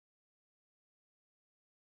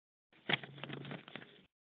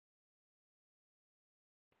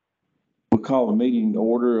We'll call the meeting to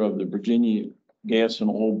order of the Virginia Gas and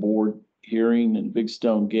Oil Board hearing in Big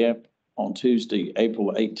Stone Gap on Tuesday,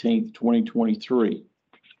 April 18th, 2023.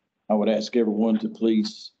 I would ask everyone to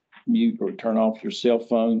please mute or turn off your cell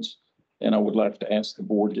phones. And I would like to ask the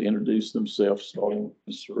board to introduce themselves, starting with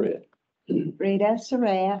Ms. Surratt. Rita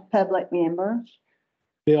Surratt, public member.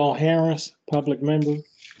 Bill Harris, public member.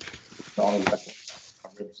 Donald, I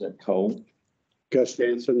represent Cole. Gus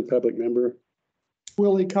Jansen, public member.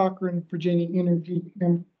 Willie Cochran, Virginia Energy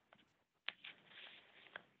member.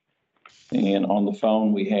 And on the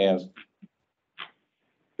phone, we have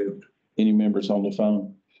any members on the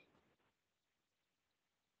phone?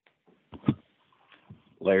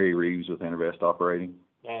 Larry Reeves with Intervest Operating.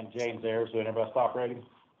 And James Ayers with Intervest Operating.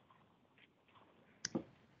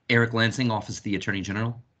 Eric Lansing, Office of the Attorney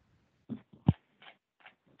General.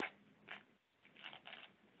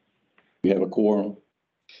 We have a quorum.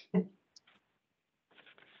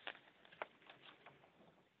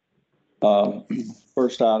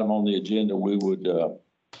 First item on the agenda, we would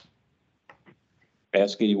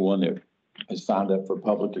ask anyone that has signed up for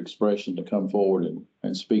public expression to come forward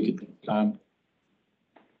and speak at the time.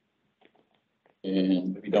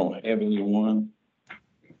 And we don't have anyone.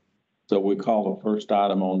 So we call the first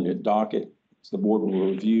item on the docket. The board will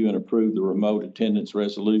review and approve the remote attendance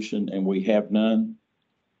resolution, and we have none.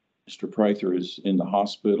 Mr. Prather is in the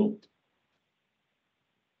hospital.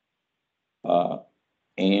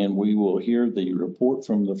 And we will hear the report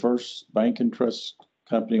from the First Bank and Trust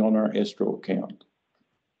Company on our escrow account.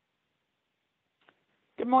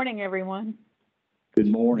 Good morning, everyone. Good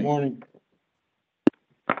morning. Good morning.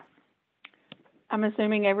 I'm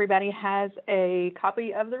assuming everybody has a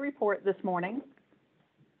copy of the report this morning.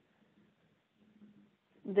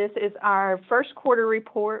 This is our first quarter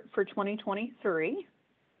report for 2023.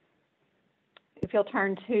 If you'll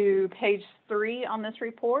turn to page 3 on this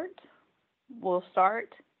report, we'll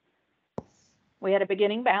start. We had a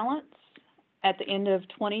beginning balance at the end of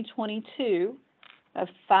 2022 of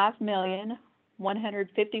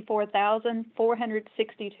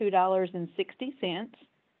 $5,154,462.60.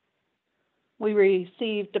 We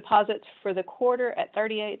received deposits for the quarter at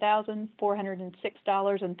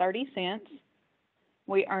 $38,406.30.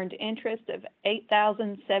 We earned interest of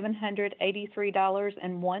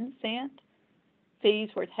 $8,783.01. Fees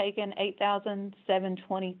were taken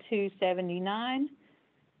 $8,722.79.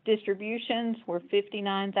 Distributions were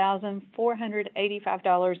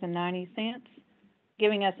 $59,485.90,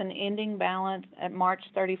 giving us an ending balance at March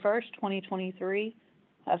 31st, 2023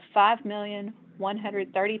 of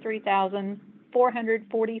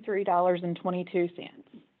 $5,133,443.22.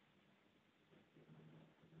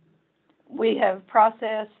 We have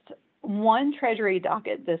processed one Treasury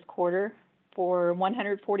docket this quarter for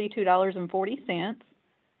 $142.40.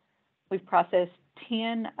 We've processed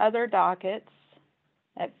 10 other dockets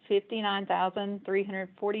at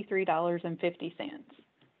 $59,343.50.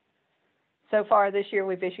 So far this year,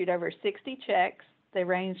 we've issued over 60 checks. They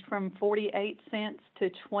ranged from 48 cents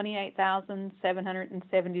to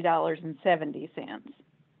 $28,770.70.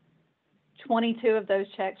 22 of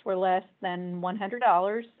those checks were less than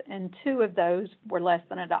 $100, and 2 of those were less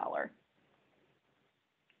than $1.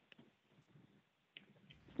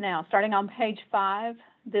 Now, starting on page 5,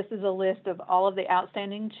 this is a list of all of the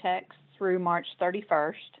outstanding checks through March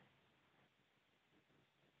 31st.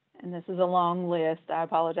 And this is a long list. I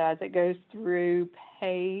apologize. It goes through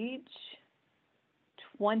page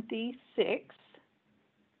 26.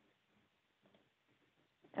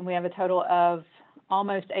 And we have a total of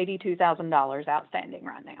almost $82,000 outstanding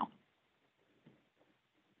right now.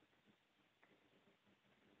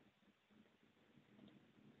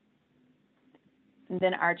 And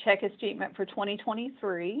then our check achievement for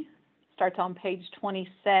 2023 starts on page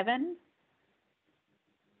 27.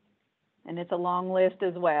 And it's a long list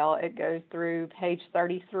as well. It goes through page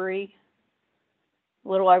 33. A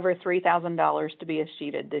little over $3,000 to be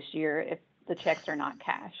escheated this year if the checks are not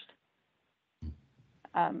cashed.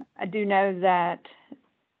 I do know that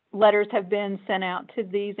letters have been sent out to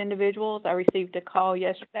these individuals. I received a call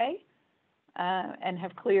yesterday and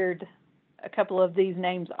have cleared a couple of these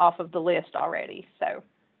names off of the list already. So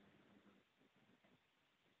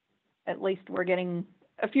at least we're getting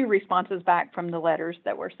a few responses back from the letters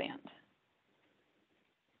that were sent.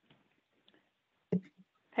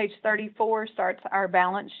 Page 34 starts our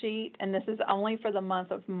balance sheet, and this is only for the month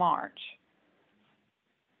of March.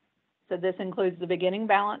 So this includes the beginning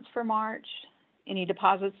balance for March, any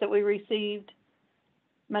deposits that we received,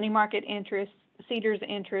 money market interest, Cedars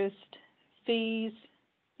interest, fees,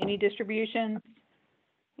 any distributions,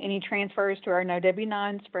 any transfers to our No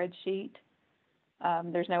W-9 spreadsheet,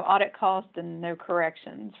 There's no audit cost and no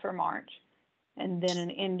corrections for March. And then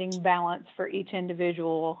an ending balance for each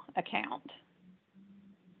individual account.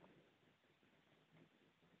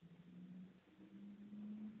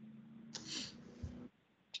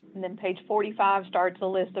 And then page 45 starts a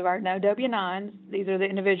list of our no W-9s. These are the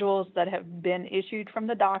individuals that have been issued from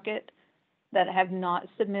the docket that have not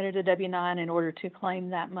submitted a W-9 in order to claim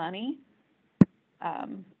that money.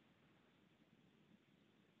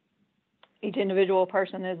 Each individual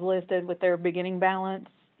person is listed with their beginning balance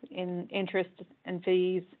in interest and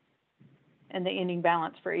fees and the ending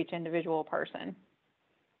balance for each individual person.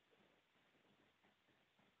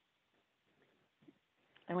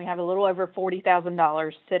 And we have a little over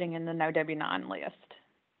 $40,000 sitting in the no W-9 list.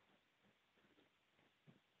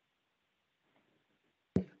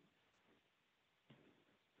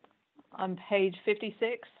 On page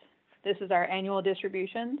 56, this is our annual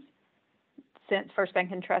distributions since First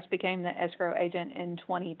Bank and Trust became the escrow agent in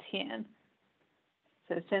 2010.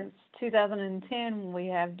 So since 2010, we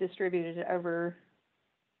have distributed over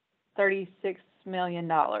 $36 million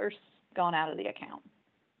gone out of the account.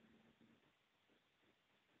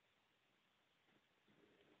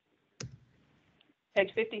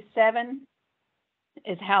 Page 57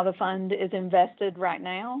 is how the fund is invested right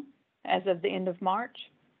now as of the end of March.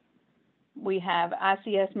 We have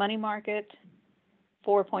ICS money market,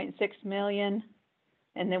 4.6 million,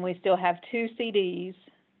 and then we still have 2 CDs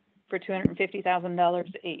for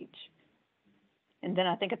 $250,000 each. And then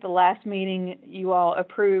I think at the last meeting, you all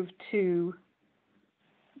approved to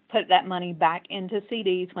put that money back into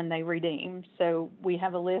CDs when they redeem. So we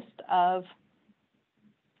have a list of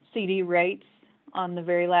CD rates on the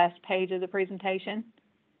very last page of the presentation,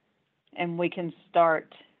 and we can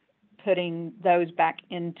start putting those back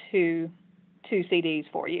into 2 CDs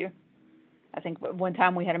for you. I think one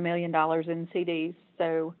time we had $1 million in CDs,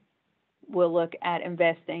 so we'll look at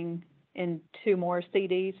investing in 2 more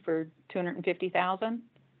CDs for $250,000.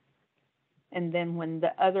 And then when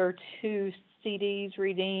the other 2 CDs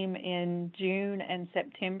redeem in June and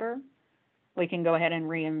September, we can go ahead and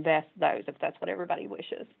reinvest those if that's what everybody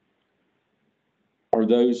wishes. Are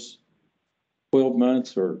those 12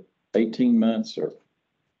 months or 18 months or?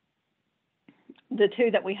 The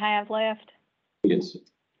 2 that we have left, Yes.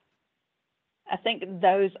 I think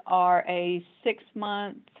those are a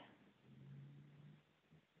 6-month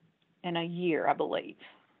and a year, I believe.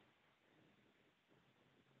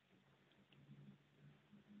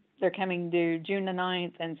 They're coming due June the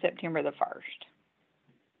 9th and September the 1st.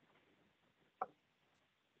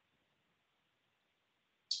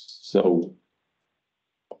 So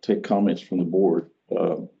I'll take comments from the board.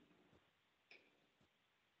 I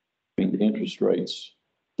mean, the interest rates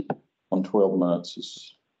on 12 months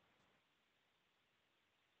is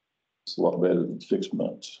it's a lot better than 6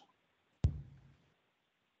 months.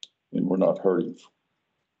 And we're not hurting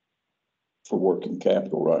for working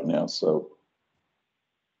capital right now, so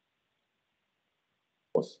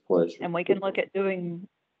what's the pleasure? And we can look at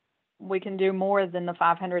we can do more than the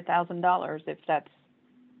 $500,000 if that's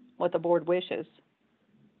what the board wishes.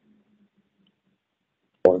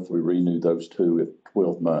 What if we renew those 2 at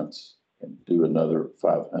 12 months and do another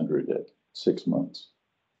 500 at 6 months?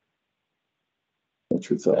 What's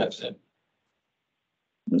your thoughts?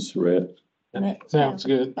 Ms. Surratt? Sounds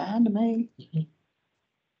good. Fine to me.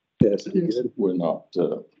 Yes, good. We're not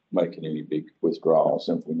making any big withdrawals.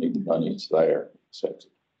 If we need the money, it's there. It's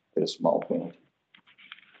a small penalty.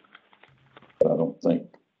 But I don't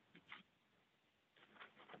think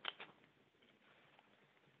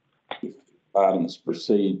if items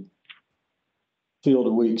proceed. Phil,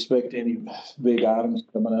 do we expect any big items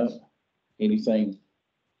coming up? Anything?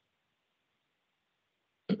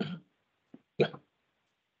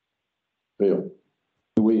 Phil,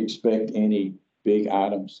 do we expect any big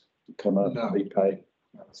items to come up and be paid?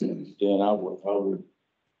 Then I would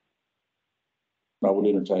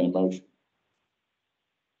entertain a motion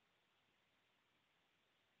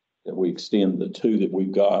that we extend the 2 that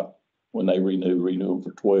we've got when they renew them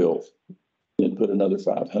for 12, then put another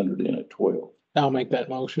 500 in at 12. I'll make that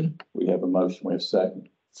motion. We have a motion, we have a second.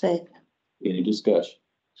 Second. Any discussion?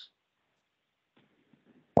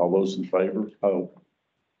 All those in favor? Oh.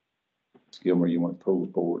 Ms. Gilmer, you want to pull the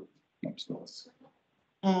board? Mr.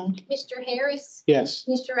 Harris, Yes.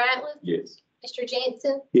 Mr. Ratliff, Yes. Mr.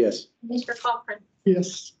 Jansen, Yes, Mr. Cochran.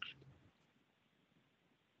 Yes.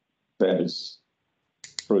 That is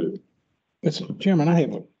true. Mr. Chairman, I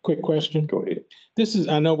have a quick question. Go ahead. This is,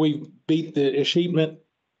 I know we beat the achievement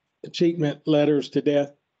letters to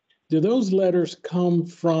death. Do those letters come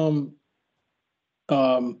from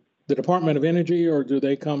the Department of Energy, or do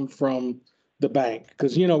they come from the bank?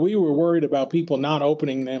 Because, you know, we were worried about people not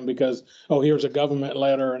opening them because, oh, here's a government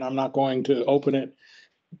letter and I'm not going to open it.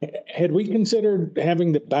 Had we considered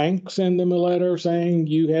having the bank send them a letter saying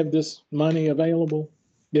you have this money available?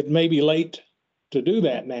 It may be late to do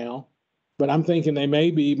that now, but I'm thinking they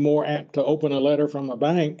may be more apt to open a letter from a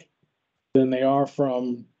bank than they are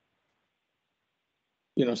from,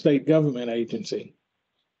 you know, state government agency.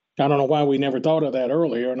 I don't know why we never thought of that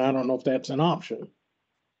earlier, and I don't know if that's an option.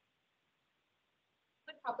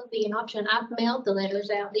 Would probably be an option. I've mailed the letters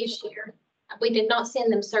out this year. We did not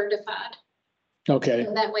send them certified. Okay,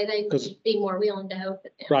 So that way they 'Cause- would be more willing to open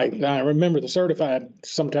them. right. Now, I remember the certified,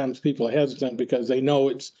 sometimes people are hesitant because they know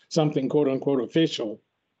it's something quote unquote official.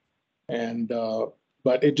 And,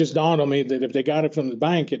 but it just dawned on me that if they got it from the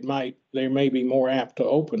bank, they may be more apt to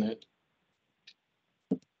open it.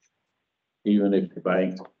 Even if the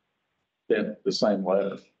bank sent the same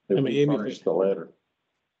letter, they I mean, would even if furnish the letter.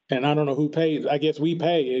 And I don't know who pays. I guess we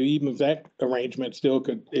pay, even if that arrangement still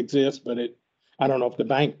could exist, but I don't know if the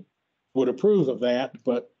bank would approve of that,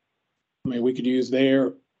 but I mean, we could use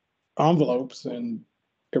their envelopes and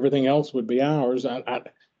everything else would be ours.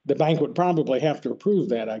 The bank would probably have to approve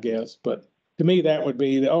that, I guess, but to me, that would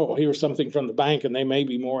be, oh, here's something from the bank and they may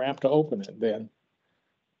be more apt to open it than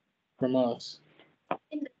from us.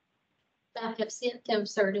 I have sent them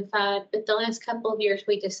certified, but the last couple of years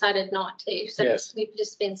we decided not to. So Yes. we've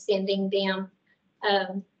just been sending them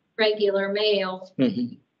regular mail.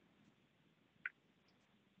 Mhm.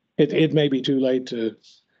 It may be too late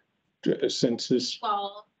since this,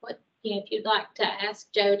 Well, if you'd like to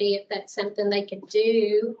ask Jody if that's something they could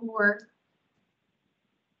do, or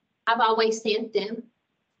I've always sent them.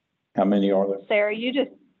 How many are there? Sarah, you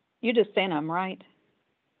just sent them, right?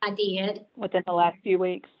 I did. Within the last few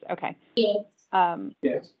weeks? Okay. Yes.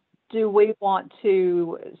 Yes. Do we want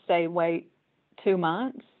to say, wait 2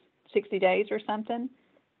 months, 60 days or something,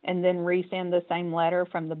 and then resend the same letter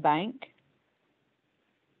from the bank?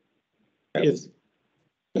 is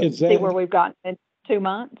See where that, we've gotten in 2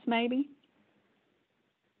 months, maybe?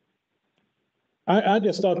 I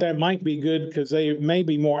just thought that might be good because they may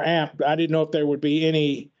be more apt. I didn't know if there would be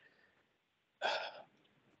any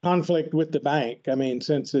conflict with the bank. I mean,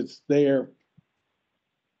 since it's their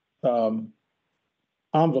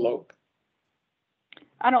envelope.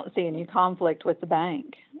 I don't see any conflict with the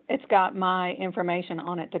bank. It's got my information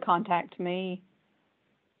on it to contact me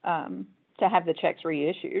to have the checks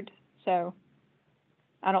reissued. So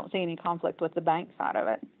I don't see any conflict with the bank side of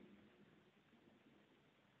it.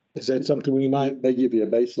 Is that something we might, They give you a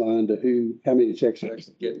baseline to how many checks are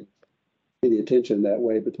actually getting any attention that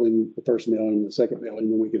way between the first mailing and the second mailing,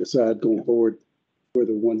 then we can decide going forward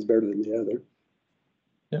whether one's better than the other.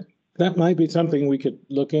 that might be something we could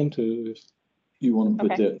look into. You want to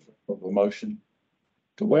put Okay. that of a motion?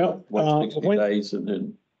 To Well, wait 60 when- days and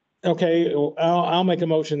then, Okay, I'll make a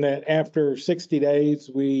motion that after 60 days,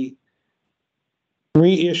 we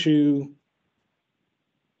reissue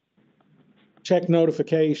check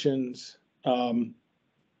notifications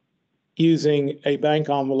using a bank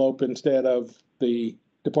envelope instead of the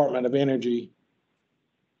Department of Energy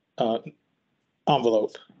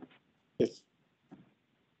envelope, if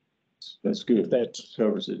that's good. that's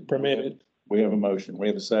Covers it. permitted. We have a motion. We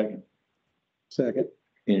have a second. Second,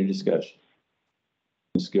 Any discussion?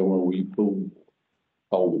 Ms. Gilmore, will you poll?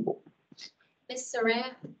 Ms.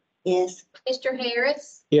 Surratt, Yes. Mr.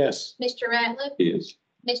 Harris, Yes, Mr. Ratliff, Is.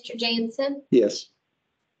 Mr. Jansen, yes.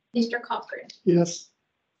 Mr. Cochran. Yes.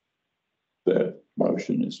 That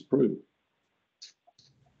motion is approved.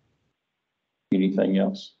 Anything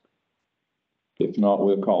else? If not,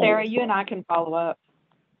 we'll call. Sarah, you and I can follow up.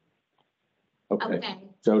 Okay. Okay.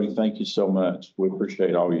 Jody, thank you so much. We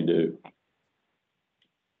appreciate all you do.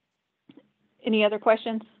 Any other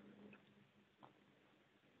questions?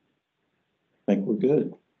 I think we're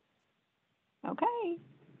good. Okay.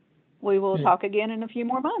 We will Okay. talk again in a few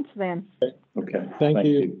more months then. Okay. Thank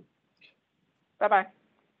you. Bye-bye.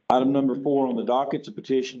 Item number 4 on the docket is a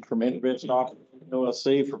petition from Intervention Office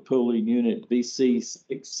LLC for pooling unit VC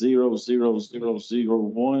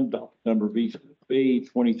 600001, docket number VB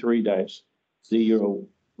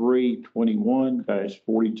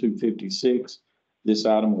 23-0321-4256. This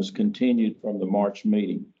item was continued from the March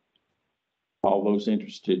meeting. All those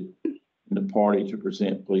interested in the party to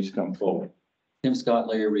present, please come forward. Tim Scott,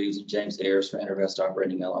 Larry Reeves, and James Ayers for Intervest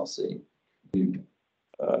Operating LLC. You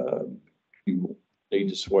need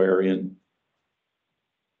to swear in.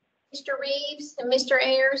 Mr. Reeves and Mr.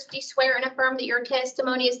 Ayers, do you swear and affirm that your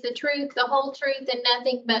testimony is the truth, the whole truth, and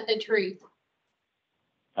nothing but the truth?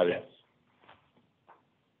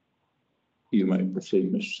 You may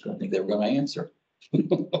proceed, Mr. I Scott. think they were going to answer.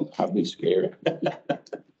 I'd be scared.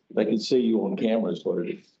 They can see you on camera is what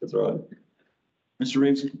it is. That's right. Mr.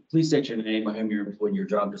 Reeves, please state your name, by whom you're employed, and your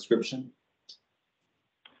job description.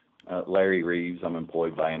 Larry Reeves, I'm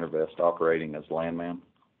employed by Intervest Operating as landman.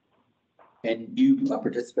 And you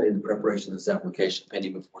participated in the preparation of this application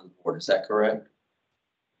pending before the board, is that correct?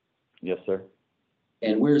 Yes, sir.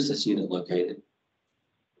 And where is this unit located?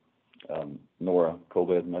 Nora coal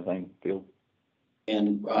bed methane field,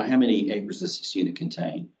 And how many acres does this unit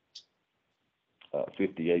contain?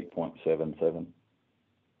 58.77.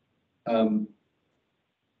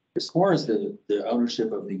 As far as the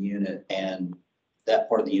ownership of the unit and that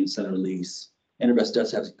part of the unit's under lease, Intervest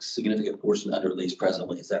does have a significant portion under lease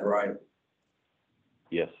presently, is that right?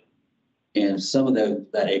 Yes, And some of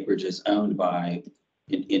that acreage is owned by,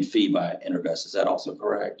 in fee by Intervest, is that also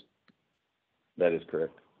correct? that is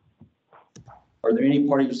correct. Are there any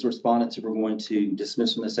parties or respondents who we're going to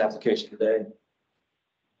dismiss from this application today?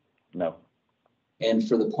 No, And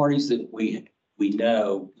for the parties that we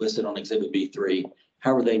know listed on Exhibit B3,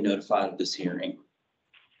 how were they notified of this hearing?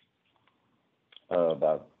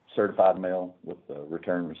 by certified mail with a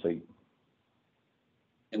return receipt.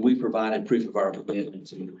 And we provided proof of our commitment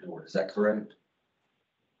to the board, is that correct?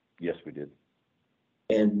 Yes, we did.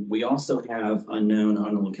 And we also have unknown,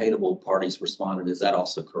 unlocatable parties responded, is that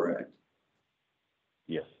also correct?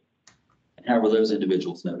 Yes, And how were those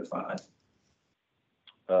individuals notified?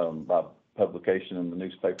 by publication in the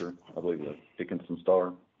newspaper, I believe the Dickinson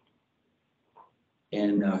Star.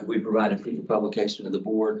 And we provided proof of publication to the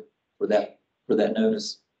board for that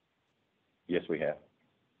notice. Yes, we have.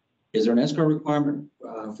 Is there an escrow requirement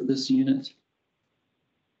for this unit?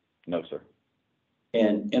 No, sir.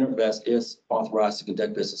 And Intervest is authorized to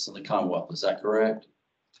conduct business in the Commonwealth, is that correct?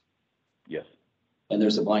 Yes, And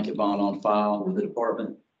there's a blanket bond on file with the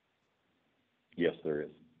department? yes, there is.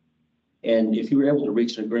 And if you were able to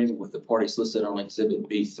reach an agreement with the parties listed on Exhibit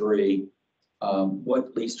B3,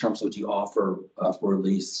 what lease terms would you offer for a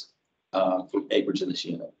lease for acreage in this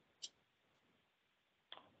unit?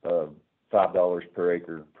 $5 per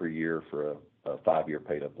acre per year for a 5-year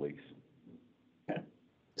paid up lease.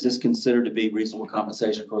 Is this considered to be reasonable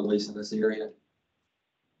compensation for a lease in this area?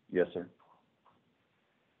 Yes, sir.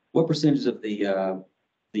 What percentage of the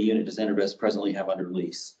unit does Intervest presently have under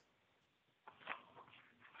lease?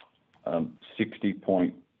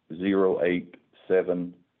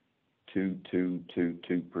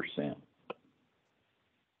 60.08722222%.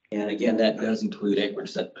 And again, that does include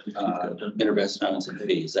acreage that Intervest owns in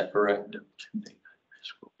fee, is that correct?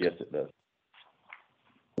 Yes, it does.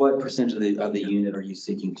 What percentage of the unit are you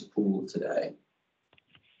seeking to pool today?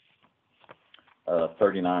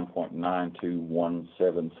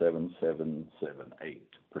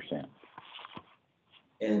 39.921777778%.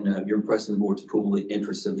 And you're requesting the board to pool the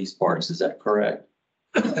interest of these parties, is that correct?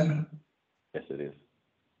 Yes, it is.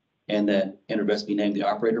 And that Intervest be named the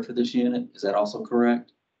operator for this unit, is that also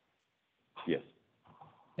correct? Yes.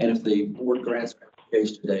 And if the board grants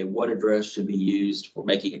application today, what address should be used for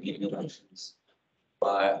making any elections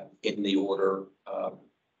in the order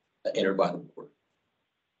entered by the board?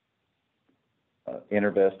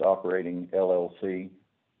 Intervest Operating LLC,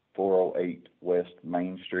 408 West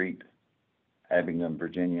Main Street, Abingdon,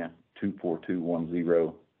 Virginia,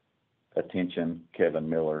 24210. Attention, Kevin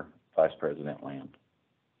Miller, Vice President Land.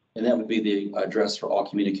 And that would be the address for all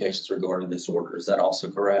communications regarding this order. Is that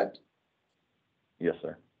also correct? Yes,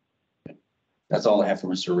 sir. That's all I have for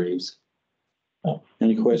Mr. Reeves.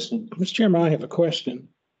 Any questions? Mr. Chairman, I have a question.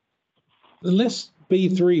 The list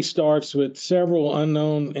B3 starts with several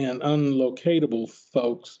unknown and unlocatable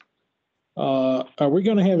folks. Are we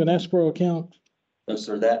going to have an escrow account? No,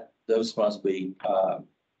 sir, those funds will be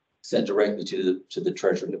sent directly to the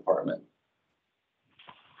Treasury Department.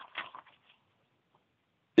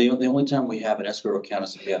 The only time we have an escrow account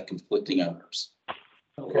is if we have conflicting owners.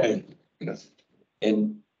 Okay.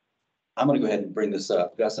 And I'm going to go ahead and bring this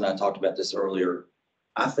up. Gus and I talked about this earlier.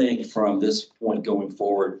 I think from this point going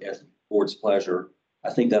forward, at the board's pleasure,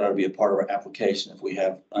 I think that ought to be a part of our application if we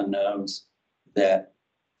have unknowns, that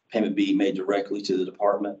payment be made directly to the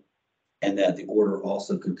department, and that the order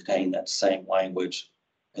also contain that same language.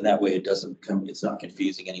 And that way it doesn't become, it's not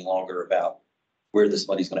confusing any longer about where this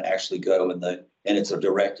money is going to actually go, and it's a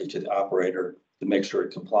directive to the operator to make sure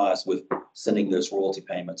it complies with sending those royalty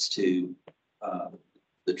payments to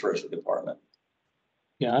the Treasury Department.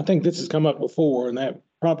 Yeah, I think this has come up before, and that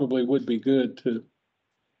probably would be good to.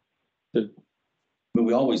 I mean,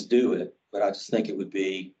 we always do it, but I just think it would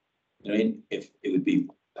be, if it would be.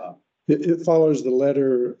 It follows the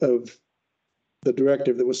letter of the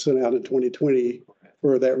directive that was sent out in 2020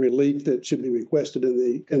 for that relief that should be requested in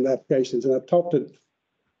the applications. And I've talked to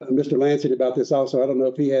Mr. Lansing about this also. I don't know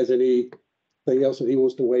if he has anything else that he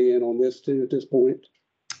wants to weigh in on this too at this point.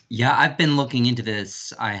 Yeah, I've been looking into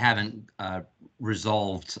this. I haven't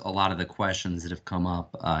resolved a lot of the questions that have come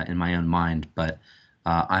up in my own mind, but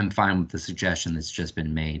I'm fine with the suggestion that's just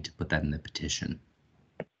been made to put that in the petition.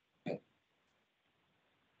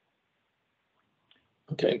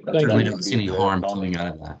 Okay, I thank certainly you. don't see any harm coming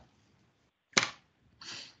out of that.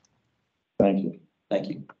 Thank you. Thank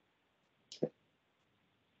you.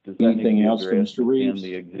 Does that need to Anything be else for addressed Mr. in Reeves?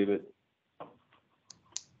 the exhibit?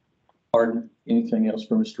 Pardon? Anything else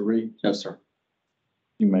for Mr. Reed? No, sir.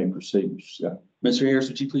 You may proceed, Mr. Scott. Mr. Harris,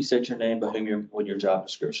 would you please state your name, by whom you're, with your job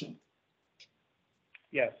description?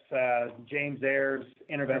 Yes, James Ayers,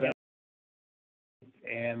 intervention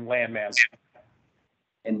and landman.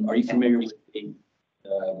 And are you familiar with the,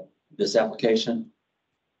 this application?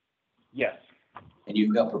 Yes, And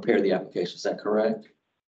you helped prepare the application, is that correct?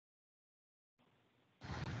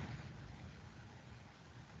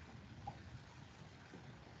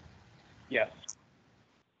 yes,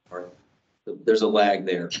 Or there's a lag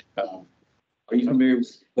there. Are you familiar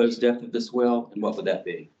with the proposed depth of this well, and what would that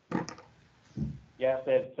be? yes,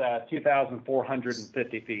 it's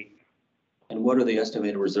 2,450 feet, And what are the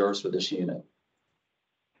estimated reserves for this unit?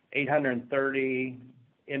 830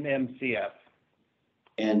 MMCF.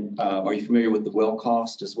 And are you familiar with the well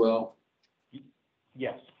cost as well?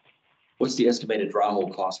 Yes, What's the estimated dry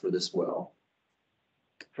hole cost for this well?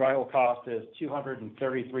 dry hole cost is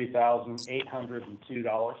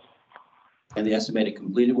 $233,802. And the estimated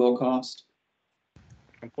completed well cost?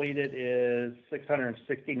 Completed is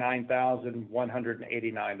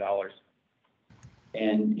 $669,189.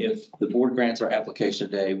 And if the board grants our application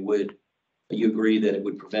today, would you agree that it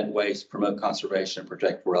would prevent waste, promote conservation, and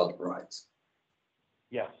protect relative rights?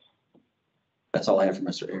 Yes, That's all I have for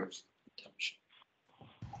Mr. Ayers.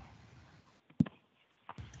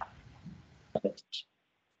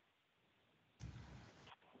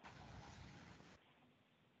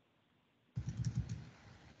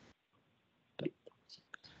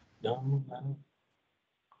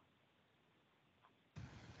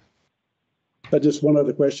 Just one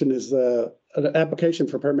other question, is an application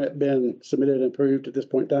for permit been submitted and approved at this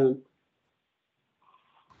point in time?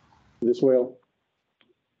 This well?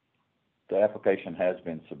 The application has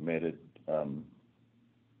been submitted. I'm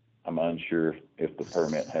unsure if the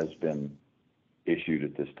permit has been issued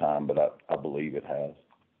at this time, but I believe it has.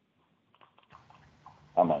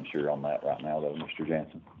 I'm unsure on that right now, though, Mr.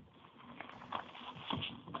 Jansen.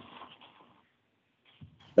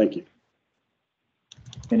 Thank you.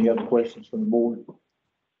 Any other questions from the board?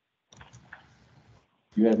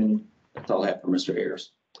 You have any? That's all I have for Mr.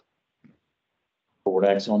 Ayers. Board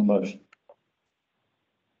acts on the motion.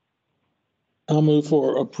 I'll move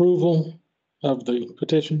for approval of the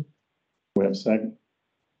petition. We have a second.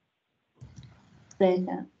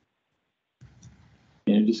 Second.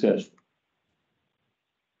 Any discussion?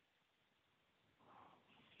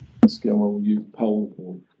 Ms. Gilmore, will you poll the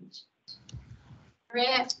board, please?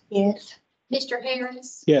 Brett, Yes. Mr.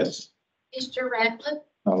 Harris, Yes. Mr. Ratliff,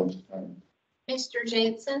 Mr.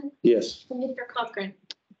 Jansen, Yes. and Mr. Cochran.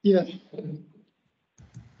 Yes.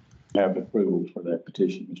 Have approval for that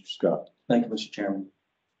petition, Mr. Scott. Thank you, Mr. Chairman.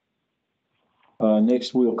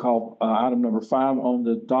 Next, we'll call, item number 5 on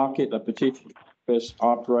the docket, a petition for Best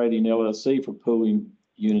Operating LLC for pooling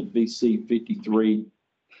unit VC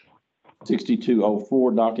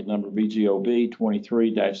 536204, docket number BGOB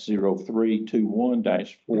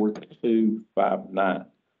 23-0321-4259.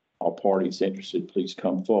 All parties interested, please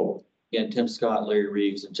come forward. Again, Tim Scott, Larry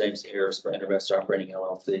Reeves, and James Harris for Intervest Operating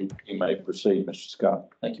LLC. You may proceed, Mr. Scott.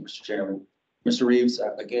 Thank you, Mr. Chairman. Mr. Reeves,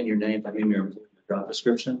 again, your name, I mean, your job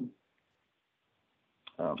description.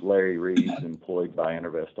 Larry Reeves, employed by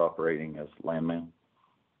Intervest Operating as landman.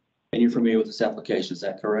 And you're familiar with this application, is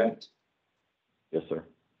that correct? Yes, sir.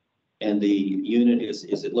 And the unit is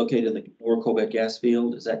it located in the Lower Colbeck gas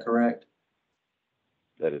field, is that correct?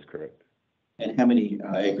 That is correct. And how many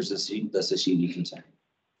acres does this unit contain?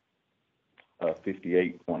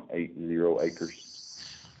 58.80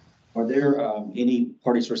 acres. Are there any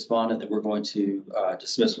parties respondent that we're going to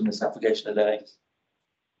dismiss from this application today?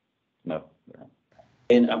 No, there aren't.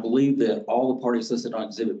 And I believe that all the parties listed on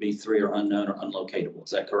Exhibit B3 are unknown or unlocatable, is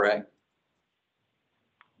that correct?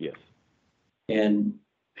 Yes. And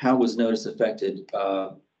how was notice affected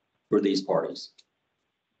for these parties?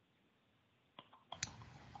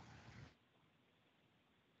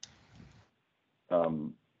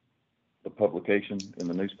 The publication in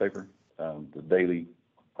the newspaper, the daily,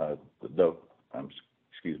 the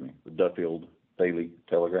Duffield Daily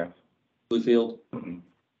Telegraph. Bluefield?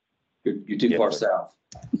 You're too Yes, far sir. south.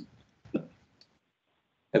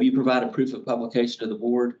 Have you provided proof of publication to the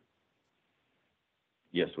board?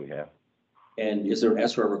 Yes, we have. And is there an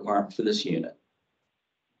escrow requirement for this unit?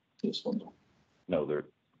 This one. No, there's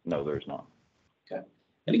not.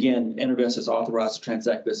 And again, Intervest is authorized to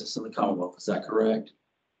transact business in the Commonwealth. Is that correct?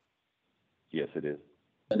 Yes, it is.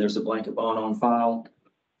 And there's a blanket bond on file.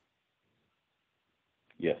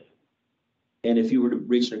 Yes. And if you were to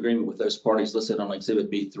reach an agreement with those parties listed on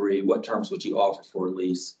Exhibit B3, what terms would you offer for a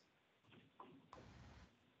lease?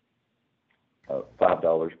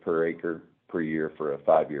 $5 per acre per year for a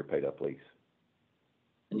 5-year paid up lease.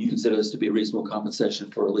 And you consider this to be a reasonable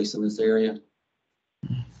compensation for a lease in this area?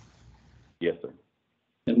 Yes, sir.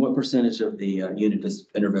 And what percentage of the unit does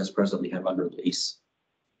Intervest presently have under lease?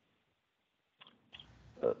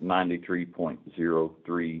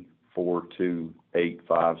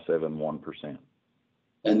 93.03428571%.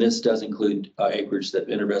 And this does include acreage that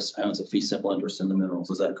Intervest owns a fee simple interest in the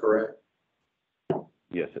minerals. Is that correct?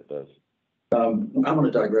 Yes, it does. I'm going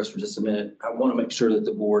to digress for just a minute. I want to make sure that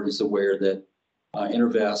the board is aware that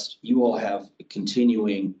Intervest, you all have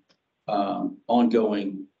continuing,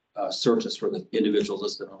 ongoing searches for the individuals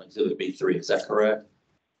listed on Exhibit B3. Is that correct?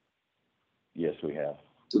 Yes, we have.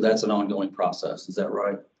 So that's an ongoing process. Is that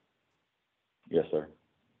right? Yes, sir.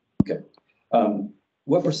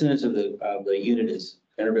 What percentage of the unit is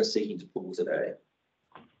Intervest seeking to pool today?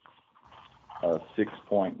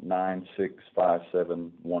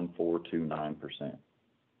 6.96571429%.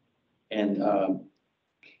 And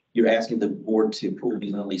you're asking the board to pool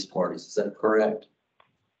these unleased parties. Is that correct?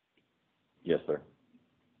 Yes, sir.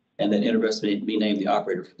 And then Intervest may be named the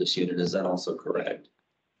operator for this unit. Is that also correct?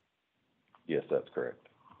 Yes, that's correct.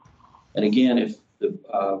 And again, if the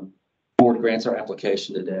board grants our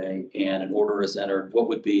application today and an order is entered, what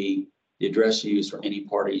would be the address used for any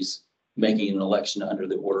parties making an election under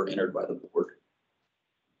the order entered by the board?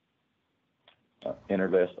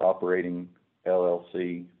 Intervest Operating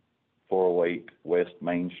LLC, 408 West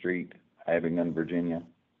Main Street, Abingdon, Virginia,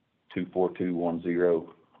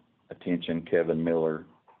 24210. Attention, Kevin Miller,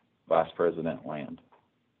 Vice President Land.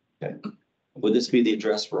 Okay. Would this be the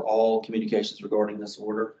address for all communications regarding this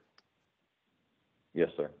order? Yes,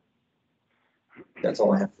 sir. That's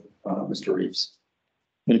all I have, Mr. Reeves.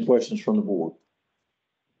 Any questions from the board?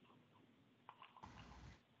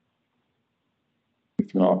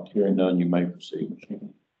 If not, hearing none, you may proceed.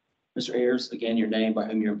 Mr. Ayers, again, your name, by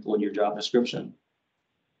whom you're employed, your job description.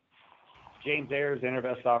 James Ayers,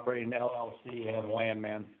 Intervest Operating LLC, and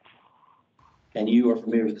Landman. And you are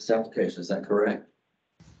familiar with this application, is that correct?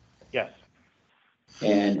 Yes,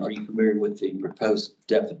 And are you familiar with the proposed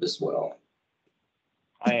depth of this well?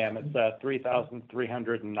 I am. It's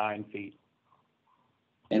 3,309 feet.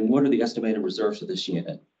 And what are the estimated reserves of this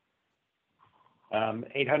unit?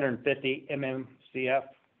 850 MMCF.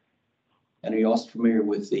 And are you also familiar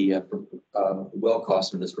with the well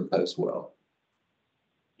cost of this proposed well?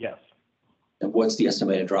 Yes. And what's the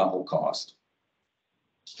estimated dry hole cost?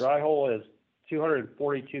 Dry hole is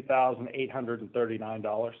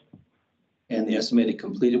 $242,839. And the estimated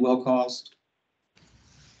completed well cost?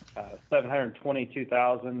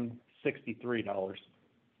 $722,063.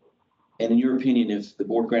 And in your opinion, if the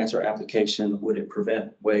board grants our application, would it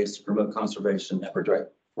prevent ways to promote conservation and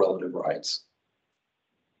protect relative rights?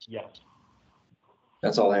 Yes.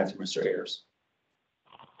 That's all I have for Mr. Ayers.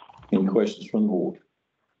 Any questions from the board?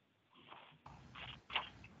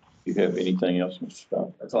 Do you have anything else, Mr.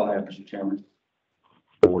 Scott? That's all I have, Mr. Chairman.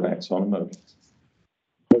 Board acts on a motion.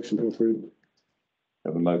 Motion to approve.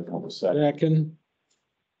 Have a motion on the second. Second,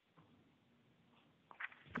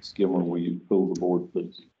 Ms. Gilmore, will you pull the board,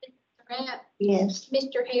 please? Rapp, Yes.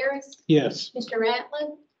 Mr. Harris, yes. Mr.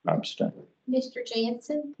 Ratliff, I abstain. Mr.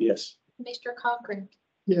 Jansen, Yes. Mr. Cochran.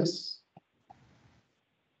 Yes.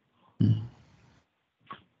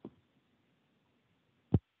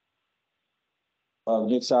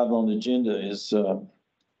 Next item on the agenda is item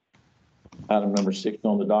number 6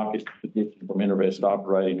 on the docket, petition from Intervest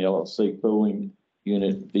Operating LLC Pooling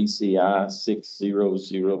Unit VCI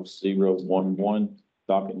 600011,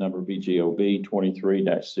 docket number VGOB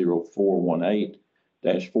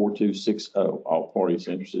 23-0418-4260. All parties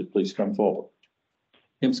interested, please come forward.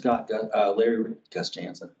 Tim Scott, Gus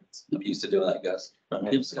Jansen. I'm used to doing that, Gus.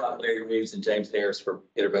 Tim Scott, Larry Reeves, and James Harris for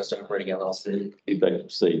Intervest Operating LLC. You may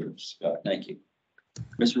proceed, Mr. Scott. Thank you.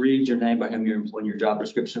 Mr. Reeves, your name, by whom you're employed, your job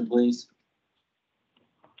description, please.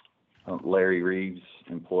 Larry Reeves,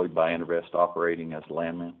 employed by Intervest Operating as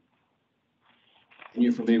landman. And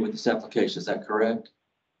you're familiar with this application, is that correct?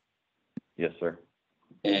 Yes, sir.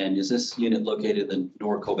 And is this unit located in the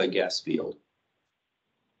North Colby gas field?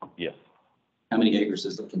 Yes. How many acres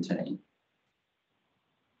does it contain?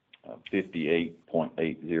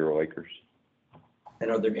 58.80 acres. And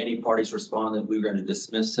are there any parties responding we were going to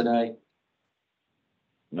dismiss today?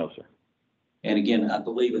 No, sir. And again, I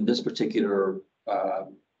believe in this particular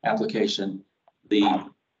application, the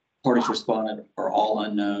parties responded are all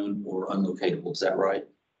unknown or unlocatable. Is that right?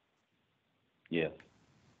 Yes.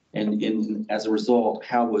 And as a result,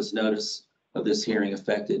 how was notice of this hearing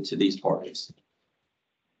affected to these parties?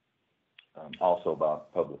 Also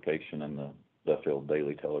about publication in the Duffield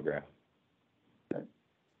Daily Telegraph.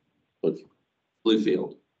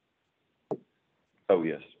 Bluefield. Oh,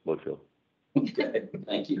 yes, Bluefield. Okay,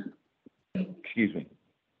 thank you. Excuse me.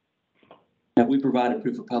 Have we provided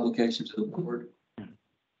proof of publication to the board?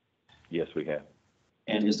 Yes, we have.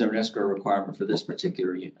 And is there an escrow requirement for this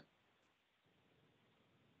particular unit?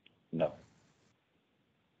 No.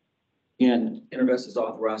 Again, Intervest is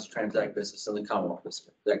authorized to transact business in the Commonwealth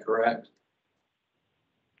District. Is that correct?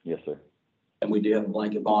 Yes, sir. And we do have a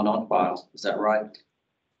blanket bond on file. Is that right?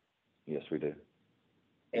 Yes, we do.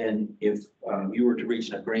 And if you were to reach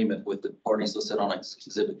an agreement with the parties listed on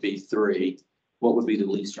Exhibit B3, what would be the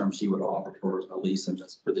lease terms you would offer for a lease and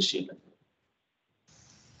just for this unit?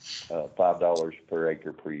 $5 per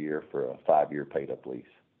acre per year for a 5-year paid-up lease.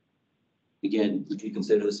 Again, would you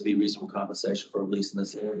consider this to be reasonable compensation for a lease in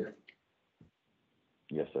this area?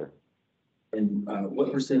 Yes, sir. And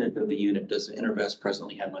what percentage of the unit does Intervest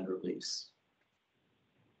presently have under lease?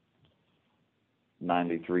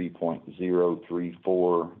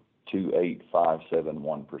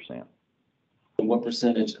 93.0342857.1%. And what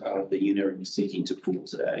percentage of the unit are you seeking to pool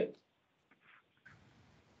today?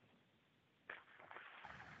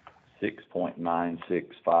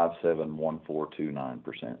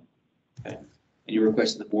 6.96571429%. Okay. And you're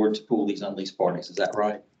requesting the board to pool these unleased parties, is that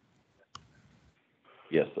right?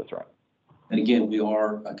 Yes, that's right. And again, we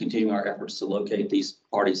are continuing our efforts to locate these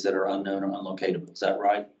parties that are unknown or unlocatable, is that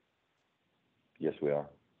right? Yes, we are.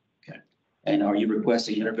 And are you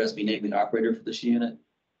requesting Intervest be named the operator for this unit?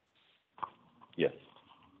 Yes.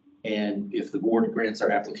 And if the board grants our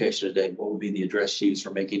application today, what would be the address used for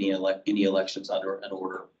making any elections under an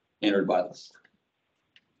order entered by the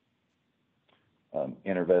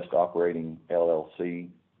Intervest Operating LLC,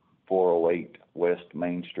 408 West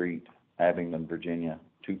Main Street, Abingdon, Virginia,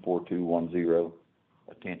 24210.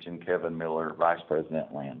 Attention, Kevin Miller, Vice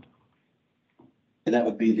President, Land. And that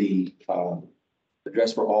would be the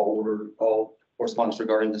address for all correspondence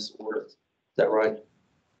regarding this order. Is that right?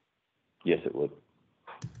 Yes, it would.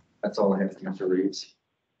 That's all I have for Mr. Reeves.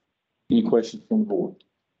 Any questions from the board?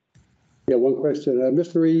 Yeah, one question.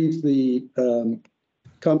 Mr. Reeves, the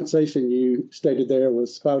compensation you stated there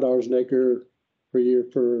was $5 an acre per year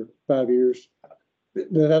for 5 years.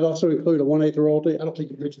 Did that also include a 1/8 royalty? I don't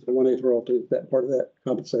think you mentioned the 1/8 royalty. Is that part of that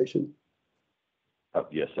compensation?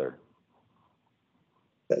 Yes, sir.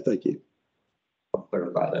 Thank you. I'll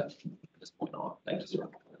clarify that from this point on. Thank you, sir.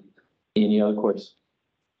 Any other questions?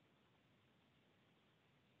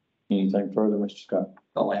 Anything further, Mr. Scott?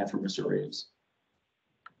 All I have for Mr. Reeves.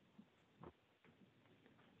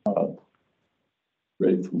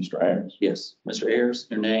 Ready for Mr. Ayers? Yes. Mr. Ayers,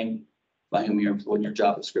 your name, by whom you're employed, your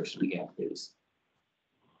job description again, please.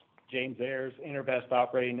 James Ayers, Intervest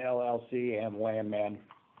Operating LLC, and Landman.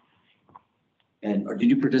 And did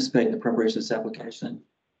you participate in the preparation of this application?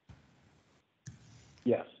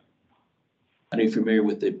 Yes. Are you familiar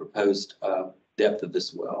with the proposed depth of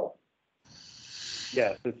this well?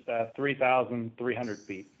 Yes, it's 3,300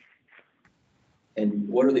 feet. And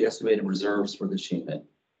what are the estimated reserves for this unit?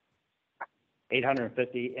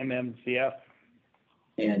 850 MMCF.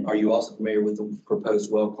 And are you also familiar with the proposed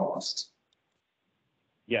well costs?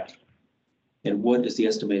 Yes. And what is the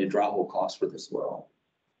estimated dry hole cost for this well?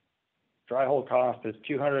 Dry hole cost is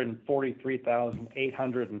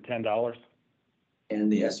 $243,810. And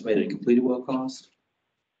the estimated completed well cost?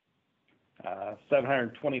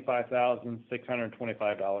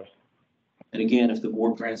 $725,625. And again, if the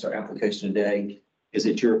board grants our application today, is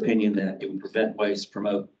it your opinion that it would prevent waste,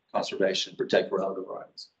 promote conservation, protect relative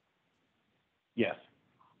rights? Yes.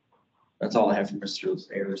 That's all I have for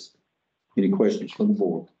Mr. Ayers. Any questions from the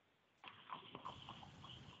board?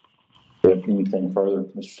 Do you have anything further,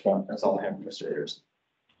 Mr. Scott? That's all I have for Mr. Ayers.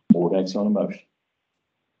 Board acts on a motion.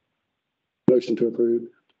 Motion to approve.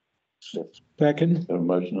 Second. Got a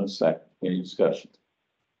motion and a second. Any discussion?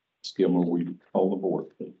 Ms. Gilmore, will you hold the board,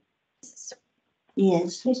 please?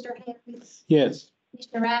 Yes. Mr. Harris, Yes.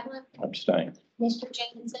 Mr. Ratliff, Abstain. Mr.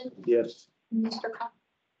 Jenkinson, Yes. Mr. Cox.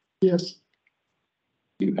 Yes.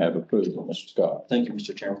 You have approval, Mr. Scott. Thank you,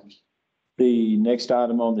 Mr. Chairman. The next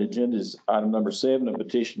item on the agenda is item number 7, a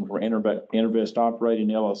petition for Intervest Operating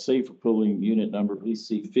LLC for pooling unit number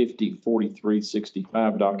VC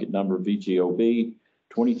 504365, docket number VGOB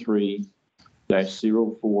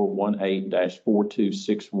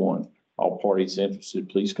 23-0418-4261. All parties interested,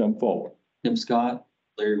 please come forward. Tim Scott,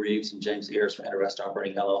 Larry Reeves, and James Ayers from Intervest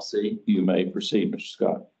Operating LLC. You may proceed, Mr.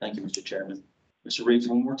 Scott. Thank you, Mr. Chairman. Mr. Reeves,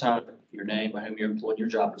 one more time, your name, by whom you're employed, your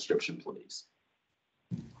job description, please.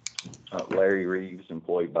 Larry Reeves,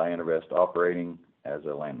 employed by Intervest Operating as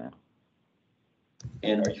a landman.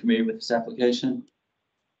 And are you familiar with this application?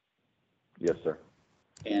 Yes, sir.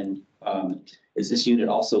 And is this unit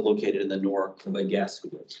also located in the Nora Clay gas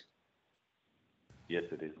field? Yes,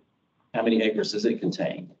 it is. How many acres does it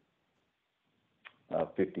contain?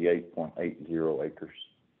 58.80 acres.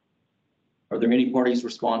 Are there any parties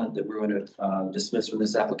respondent that we're going to dismiss from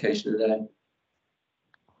this application today?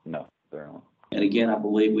 No, there aren't. And again, I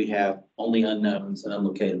believe we have only unknowns and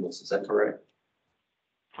unlocatables. Is that correct?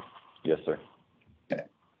 Yes, sir.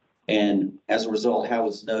 And as a result, how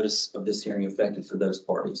was notice of this hearing effective for those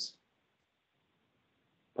parties?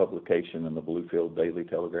 Publication in the Bluefield Daily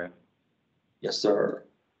Telegraph. Yes, sir.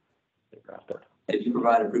 Right there. Have you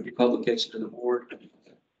provided proof of publication to the board?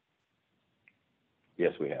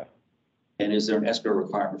 Yes, we have. And is there an escrow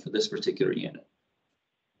requirement for this particular unit?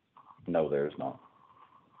 No, there is not.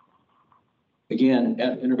 Again,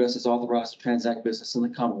 Intervest is authorized to transact business in the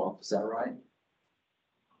Commonwealth. Is that right?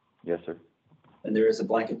 Yes, sir. And there is a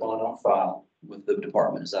blanket bond on file with the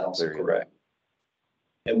department. Is that also There is. correct?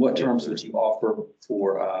 And what Yes, terms sir. would you offer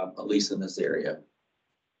for a lease in this area?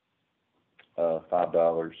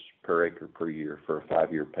 $5 per acre per year for a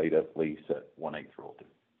 5-year paid-up lease at 1/8 royalty.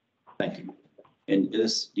 Thank you. And do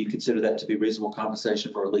you consider that to be reasonable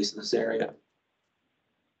compensation for a lease in this area?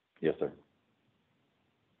 Yes, sir.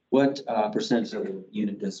 What percentage of the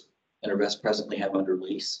unit does Intervest presently have under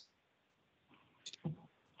lease?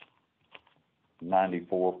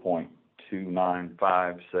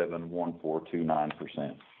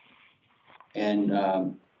 94.2957142.9%. And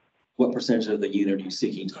what percentage of the unit are you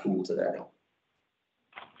seeking to pool today?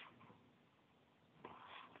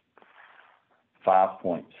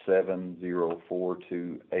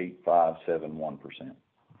 5.70428571%.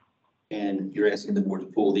 And you're asking the board to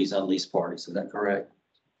pool these unleased parties. Is that correct?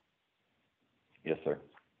 Yes, sir.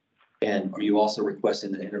 And are you also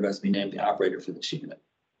requesting that Intervest be named the operator for this unit?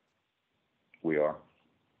 We are.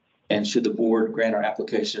 And should the board grant our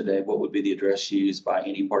application today, what would be the address used by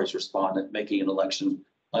any parties respondent making an election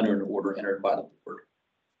under an order entered by the board?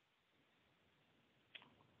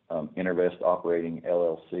 Intervest Operating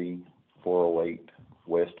LLC, 408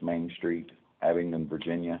 West Main Street, Abingdon,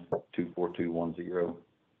 Virginia, 24210.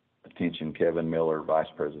 Attention Kevin Miller, Vice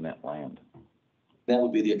President Land. That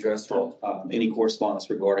would be the address for any correspondence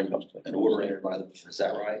regarding an order entered by the board. Is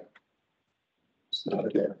that right?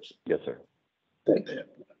 Yes, sir. Thank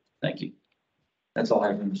you. That's all I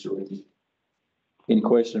have, Mr. Reeves. Any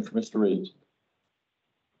questions for Mr. Reeves?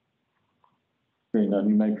 Hearing none,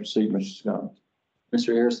 you may proceed, Mr. Scott.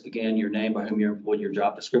 Mr. Harris, again, your name, by whom you're employed, your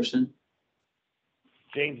job description.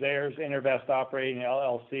 James Ayers, Intervest Operating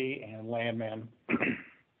LLC, and landman.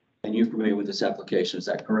 And you're familiar with this application, is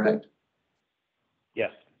that correct?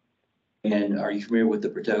 Yes, And are you familiar with the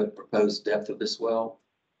proposed depth of this well?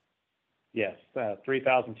 yes,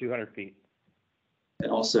 3,200 feet, And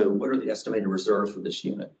also, what are the estimated reserves for this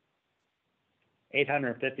unit?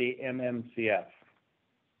 850 MMCF.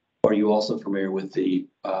 Are you also familiar with the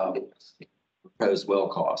proposed well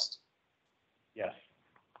cost? Yes,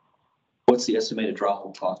 What's the estimated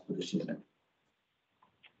drawable cost for this unit?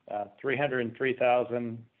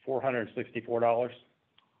 $303,464,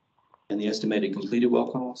 And the estimated completed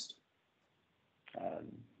well cost?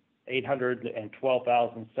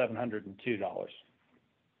 $812,702.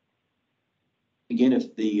 Again,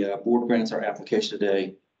 if the board grants our application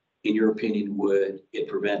today, in your opinion, would it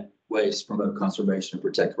prevent waste, promote conservation, and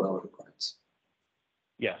protect relative rights?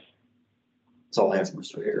 Yes. That's all I have for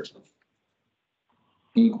Mr. Harris.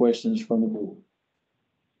 Any questions from the board?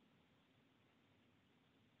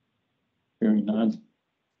 Hearing none. Do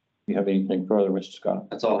you have anything further, Mr. Scott?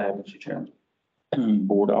 That's all I have, Mr. Chairman.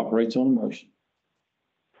 Board operates on a motion.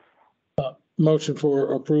 Motion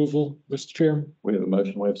for approval, Mr. Chairman. We have a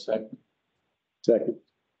motion, we have a second. Second.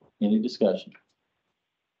 Any discussion?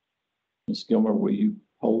 Ms. Gilmer, will you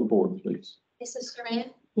hold the board, please? Mrs.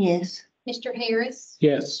 Surratt, Yes. Mr. Harris,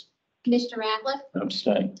 Yes. Mr. Ratliff,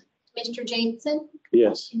 Abstain. Mr. Jameson,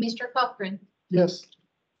 Yes. and Mr. Cochran. Yes.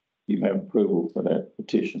 You have approval for that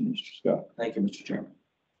petition, Mr. Scott. Thank you, Mr. Chairman.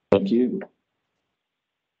 Thank you.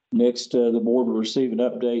 Next, the board will receive an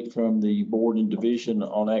update from the board and division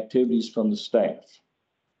on activities from the staff.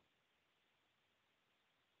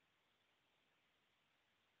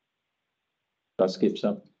 Did I skip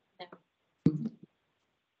something?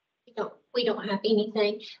 We don't have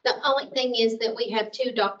anything. The only thing is that we have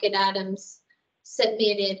 2 docket items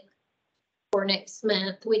submitted for next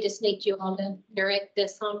month. We just need you all to direct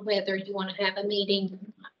this on whether you want to have a meeting.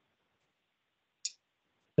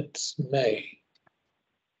 It's May.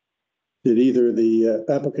 Did either of the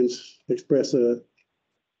applicants express a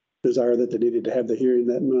desire that they needed to have the hearing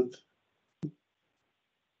that month?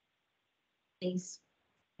 Please,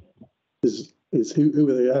 Is who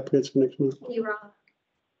are the applicants for next month? Rock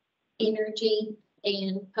Energy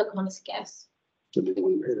and Pocahontas Gas. So they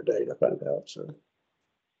weren't here today to find out, so.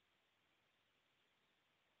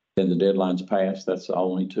 And the deadline's passed. That's the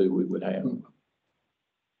only 2 we would have.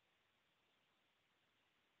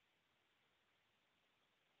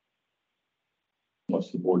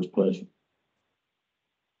 What's the board's pleasure?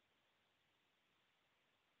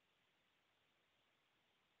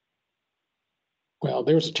 Well,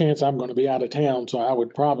 there's a chance I'm gonna be out of town, so I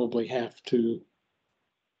would probably have to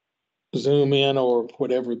Zoom in or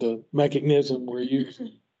whatever the mechanism we're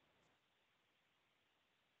using.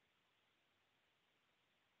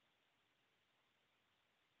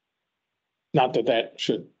 Not that that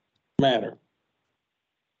should matter.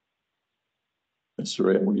 Mr.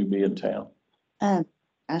 Red, will you be in town?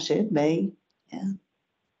 I should be, yeah.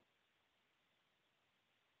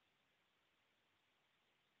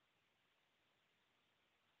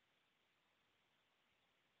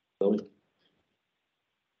 Billy?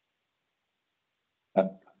 I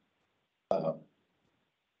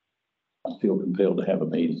feel compelled to have a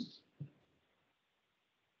meeting.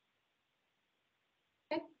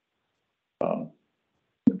 Okay.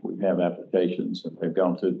 If we have applications and they've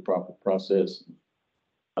gone through the proper process,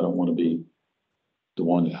 I don't want to be the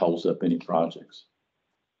one that holds up any projects.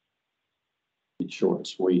 It's short and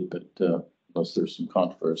sweet, but unless there's some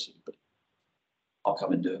controversy, but I'll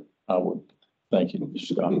come and do it. I would, thank you,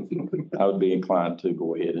 Mr. Scott. I would be inclined to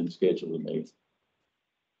go ahead and schedule the meeting.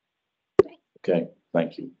 Okay,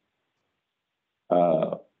 thank you.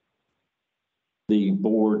 The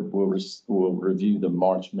board will review the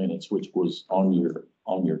March minutes, which was on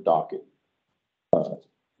your docket.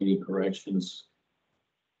 Any corrections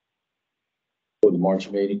for the March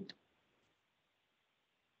meeting?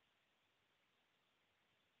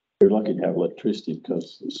 You're lucky to have electricity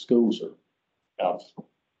because the schools are out,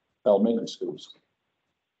 elementary schools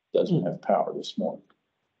doesn't have power this morning.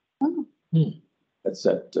 Oh. That's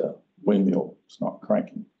that windmill. It's not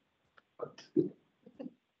cranking.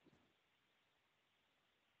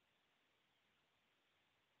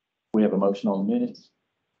 We have a motion on the minutes.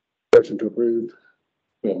 Motion to approve.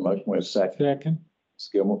 We have a motion. We have a second. Second. Ms.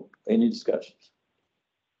 Gilmore, any discussion?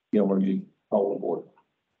 Gilmore, you call the board.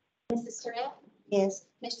 Mrs. Surratt, Yes.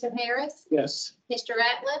 Mr. Harris, Yes. Mr.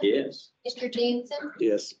 Ratliff, Yes. Mr. Jensen,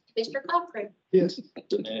 Yes. Mr. Cochran. Yes.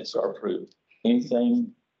 The minutes are approved.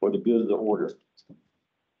 Anything for the good of the order?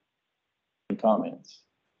 Any comments?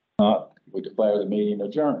 Not, we declare the meeting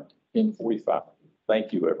adjourned, 10:45.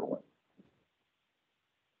 Thank you, everyone.